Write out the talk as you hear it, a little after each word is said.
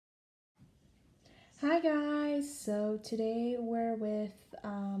Hi guys, so today we're with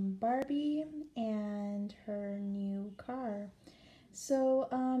Barbie and her new car.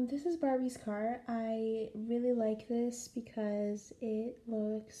 This is Barbie's car. I really like this because it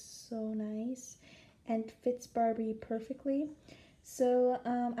looks so nice and fits Barbie perfectly.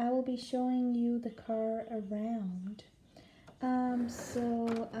 I will be showing you the car around.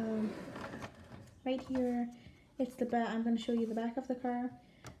 Right here, it's the back. I'm going to show you the back of the car.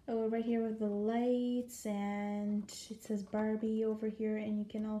 Oh, right here with the lights, and it says Barbie over here, and you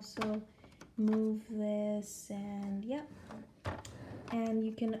can also move this, and yeah. And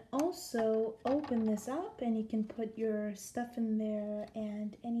you can also open this up and you can put your stuff in there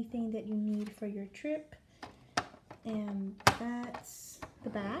and anything that you need for your trip. And that's the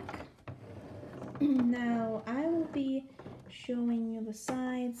back. Now I will be showing you the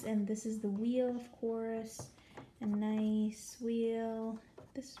sides, and this is the wheel, of course. A nice wheel.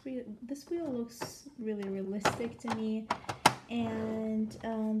 This wheel looks really realistic to me. And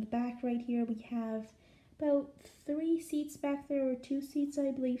the back right here we have about 3 seats back there, or 2 seats,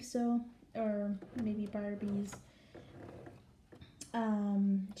 I believe so, or maybe Barbie's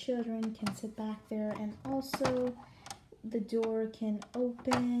children can sit back there, and also the door can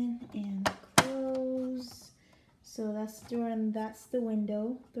open and close. So that's the door, and that's the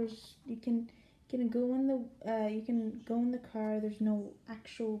window. You can go in the car. There's no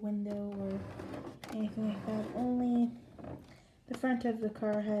actual window or anything like that. Only the front of the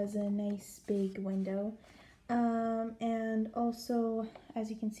car has a nice big window. And also, as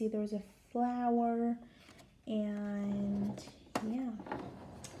you can see, there's a flower, and yeah.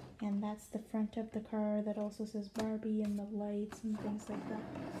 And that's the front of the car that also says Barbie, and the lights and things like that.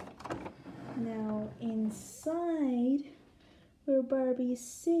 Now inside where Barbie is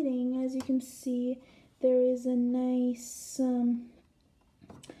sitting, as you can see, there is a nice hand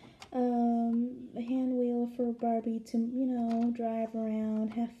wheel for Barbie to, drive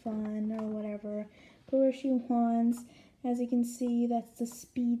around, have fun, or whatever, go where she wants. As you can see, that's the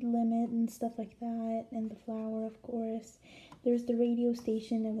speed limit and stuff like that, and the flower, of course. There's the radio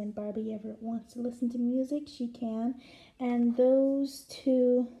station, and when Barbie ever wants to listen to music, she can. And those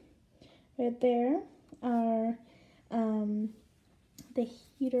two right there are the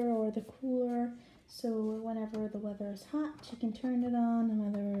heater or the cooler. So whenever the weather is hot, she can turn it on,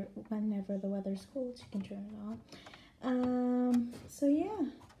 and whenever the weather's cold, she can turn it on. So yeah.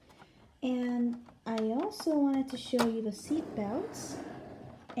 And I also wanted to show you the seat belts.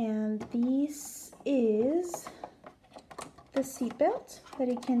 And this is the seat belt that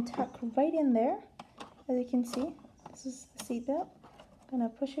you can tuck right in there. As you can see, this is the seat belt. I'm gonna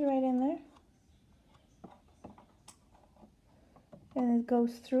push it right in there. And it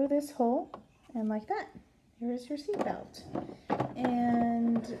goes through this hole, and like that. Here's your seat belt.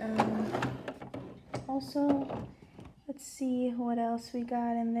 And also, let's see what else we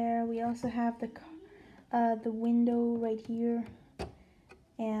got in there. We also have the window right here,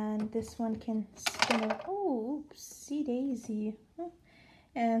 and this one can spin it. Oh, oopsie daisy.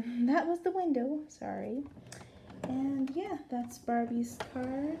 And that was the window, sorry. And yeah, that's Barbie's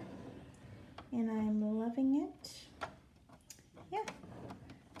car, and I'm loving it. Yeah,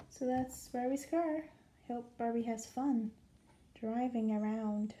 so that's Barbie's car. I hope Barbie has fun driving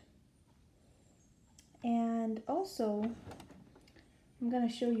around. And also, I'm gonna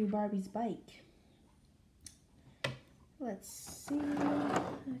show you Barbie's bike. Let's see.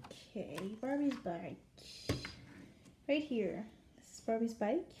 Okay, Barbie's bike. Right here. This is Barbie's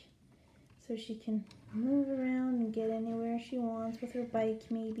bike. So she can move around and get anywhere she wants with her bike,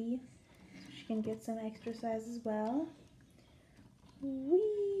 maybe. So she can get some exercise as well.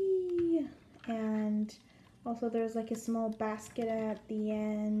 Whee! And also there's like a small basket at the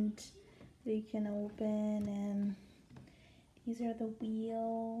end that you can open, and these are the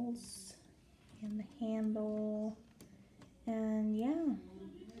wheels and the handle, and yeah,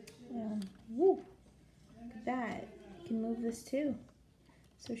 woo, look at that. You can move this too,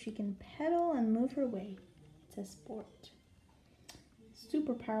 so she can pedal and move her way. It's a sport.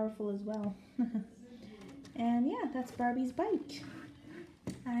 Super powerful as well. And yeah, that's Barbie's bike.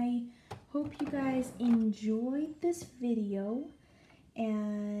 I hope you guys enjoyed this video,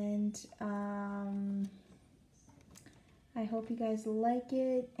 and I hope you guys like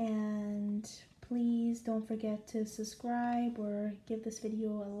it, and please don't forget to subscribe or give this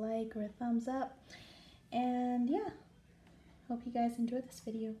video a like or a thumbs up. And yeah, hope you guys enjoyed this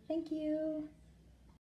video. Thank you.